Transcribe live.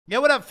Yo,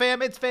 what up,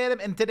 fam? It's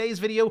Phantom. In today's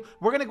video,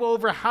 we're going to go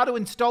over how to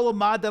install a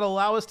mod that'll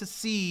allow us to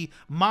see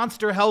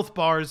monster health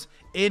bars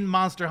in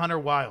Monster Hunter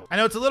Wilds. I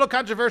know it's a little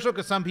controversial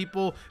because some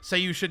people say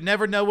you should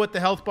never know what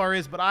the health bar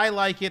is, but I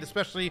like it,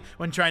 especially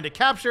when trying to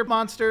capture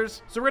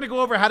monsters. So we're going to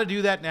go over how to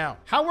do that now.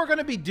 How we're going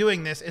to be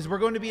doing this is we're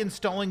going to be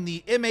installing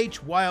the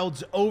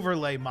MHWILDS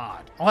Overlay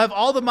Mod. I'll have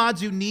all the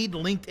mods you need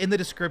linked in the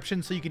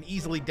description so you can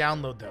easily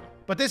download them.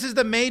 But this is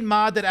the main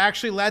mod that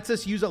actually lets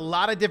us use a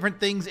lot of different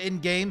things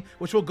in-game,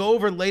 which we'll go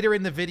over later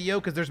in the video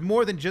because there's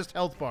more than just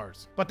health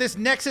bars. But this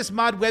Nexus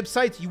mod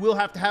website, you will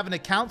have to have an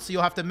account, so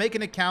you'll have to make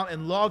an account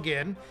and log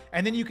in,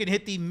 and then you can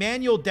hit the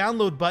manual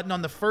download button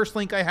on the first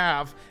link I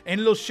have, and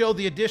it'll show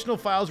the additional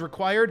files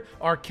required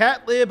are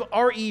Catlib,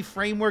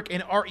 REFramework,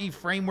 and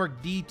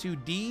REFramework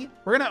D2D.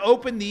 We're going to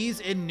open these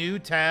in new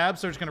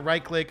tabs, so we're just going to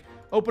right-click,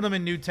 open them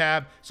in new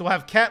tab. So we'll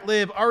have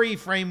Catlib,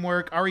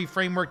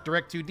 REFramework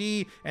Direct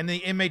 2D, and the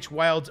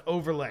MHWILDS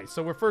Overlay.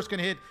 So we're first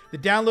gonna hit the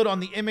download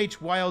on the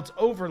MHWILDS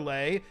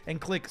Overlay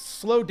and click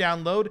slow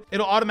download.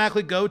 It'll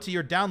automatically go to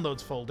your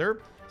downloads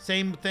folder.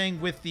 Same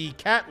thing with the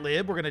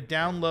Catlib. We're gonna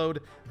download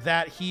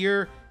that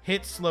here,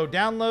 hit slow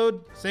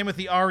download. Same with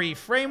the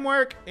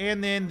REFramework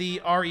and then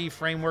the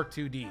REFramework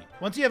 2D.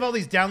 Once you have all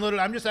these downloaded,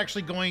 I'm just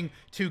actually going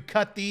to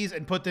cut these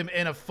and put them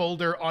in a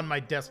folder on my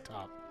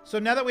desktop. So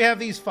now that we have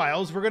these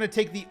files, we're going to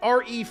take the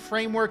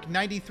REFramework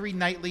 93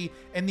 Nightly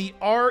and the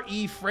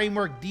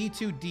REFramework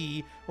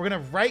D2D. We're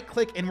going to right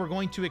click and we're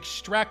going to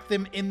extract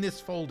them in this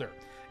folder.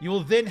 You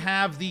will then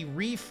have the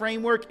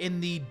REFramework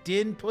in the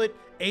dinput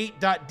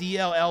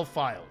 8.dll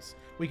files.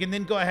 We can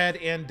then go ahead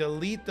and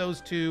delete those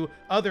two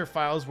other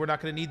files. We're not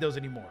going to need those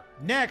anymore.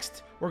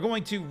 Next, we're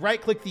going to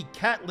right-click the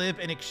Catlib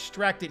and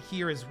extract it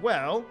here as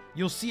well.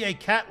 You'll see a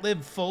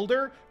Catlib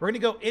folder. We're going to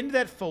go into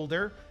that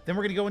folder. Then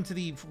we're going to go into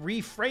the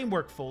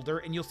REFramework folder,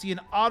 and you'll see an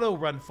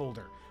auto-run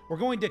folder. We're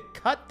going to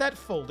cut that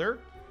folder.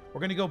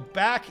 We're going to go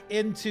back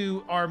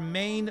into our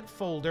main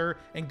folder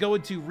and go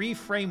into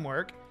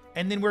REFramework.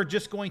 And then we're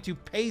just going to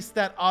paste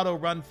that auto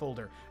run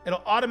folder.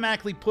 It'll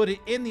automatically put it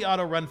in the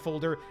auto run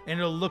folder and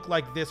it'll look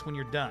like this when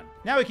you're done.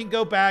 Now we can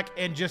go back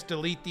and just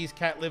delete these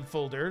Catlib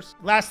folders.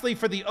 Lastly,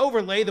 for the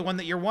overlay, the one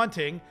that you're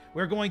wanting,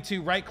 we're going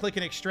to right click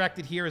and extract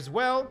it here as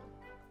well.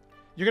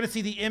 You're going to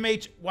see the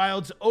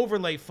MHWILDS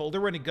Overlay folder.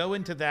 We're going to go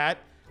into that.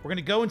 We're going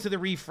to go into the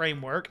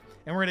REFramework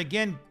and we're going to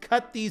again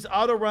cut these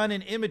auto run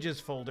and images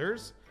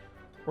folders.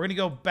 We're going to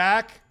go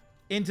back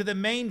into the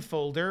main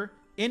folder,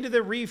 into the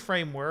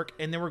REFramework,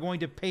 and then we're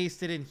going to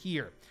paste it in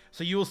here.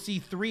 So you will see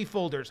three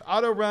folders: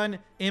 auto run,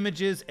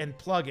 images, and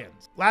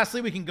plugins. Lastly,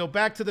 we can go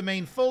back to the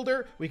main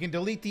folder. We can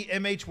delete the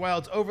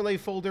MHWILDS Overlay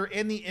folder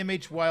and the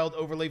MHWILD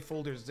Overlay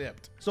folder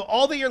zipped. So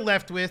all that you're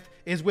left with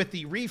is with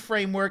the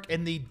REFramework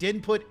and the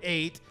dinput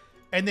 8.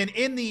 And then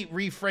in the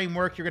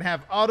REFramework, you're gonna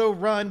have auto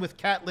run with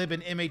Catlib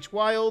and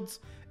MHWILDS,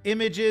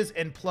 images,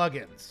 and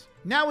plugins.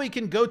 Now we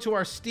can go to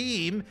our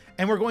Steam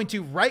and we're going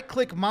to right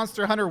click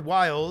Monster Hunter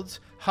Wilds,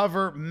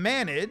 hover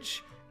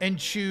manage, and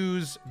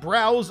choose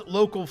browse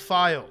local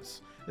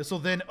files. This will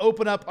then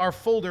open up our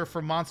folder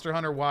for Monster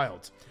Hunter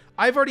Wilds.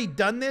 I've already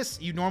done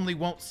this. You normally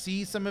won't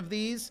see some of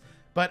these,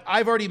 but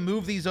I've already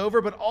moved these over.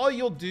 But all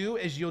you'll do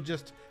is you'll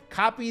just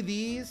copy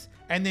these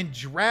and then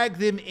drag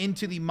them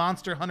into the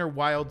Monster Hunter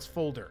Wilds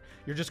folder.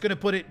 You're just going to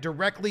put it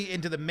directly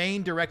into the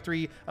main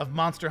directory of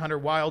Monster Hunter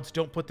Wilds.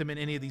 Don't put them in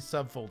any of these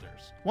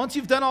subfolders. Once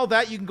you've done all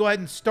that, you can go ahead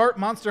and start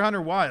Monster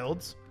Hunter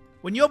Wilds.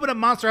 When you open up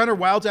Monster Hunter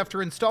Wilds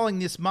after installing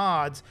these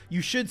mods,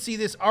 you should see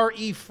this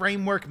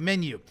REFramework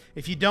menu.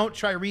 If you don't,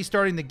 try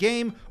restarting the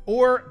game,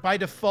 or by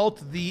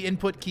default, the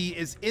input key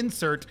is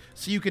insert,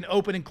 so you can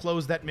open and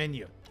close that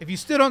menu. If you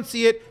still don't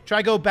see it,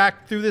 try go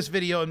back through this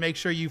video and make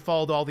sure you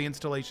followed all the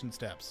installation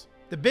steps.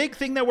 The big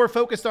thing that we're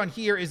focused on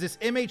here is this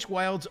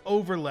MHWILDS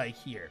Overlay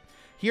here.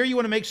 Here you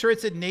want to make sure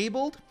it's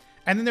enabled,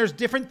 and then there's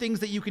different things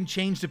that you can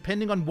change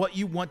depending on what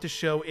you want to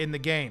show in the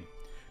game.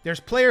 There's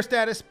player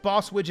status,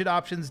 boss widget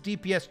options,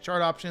 DPS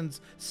chart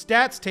options,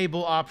 stats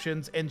table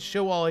options, and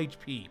show all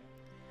HP.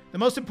 The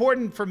most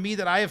important for me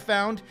that I have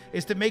found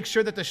is to make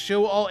sure that the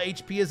show all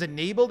HP is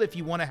enabled if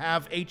you want to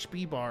have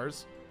HP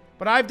bars.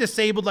 But I've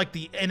disabled like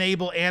the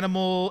enable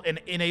animal and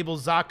enable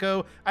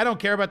Zako. I don't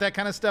care about that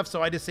kind of stuff,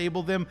 so I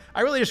disable them.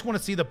 I really just want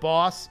to see the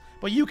boss.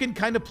 But you can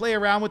kind of play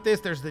around with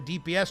this. There's the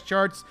DPS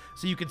charts,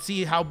 so you can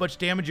see how much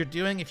damage you're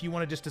doing. If you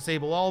want to just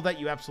disable all that,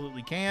 you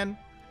absolutely can.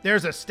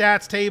 There's a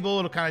stats table.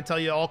 It'll kind of tell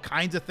you all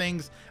kinds of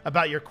things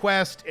about your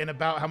quest and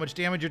about how much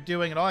damage you're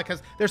doing and all that.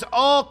 Because there's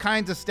all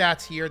kinds of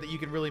stats here that you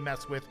can really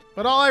mess with.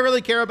 But all I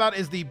really care about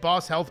is the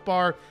boss health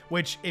bar,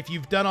 which if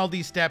you've done all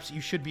these steps,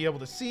 you should be able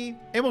to see.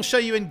 And we'll show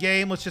you in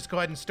game. Let's just go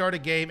ahead and start a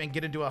game and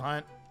get into a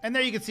hunt. And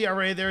there you can see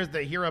already there's the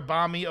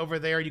Hirabami over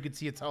there. You can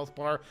see its health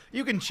bar.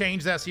 You can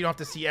change that so you don't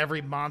have to see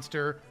every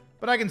monster.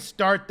 But I can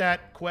start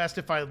that quest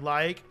if I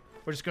like.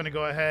 We're just going to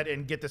go ahead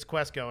and get this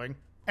quest going.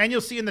 And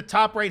you'll see in the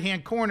top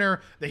right-hand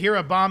corner, the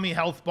Hirabami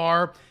health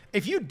bar.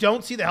 If you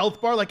don't see the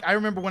health bar, like I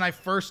remember when I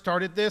first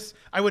started this,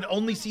 I would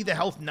only see the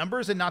health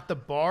numbers and not the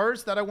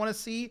bars that I want to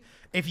see.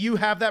 If you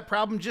have that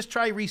problem, just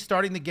try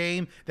restarting the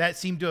game. That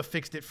seemed to have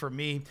fixed it for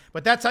me.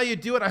 But that's how you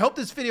do it. I hope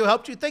this video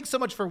helped you. Thanks so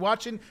much for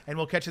watching, and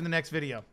we'll catch you in the next video.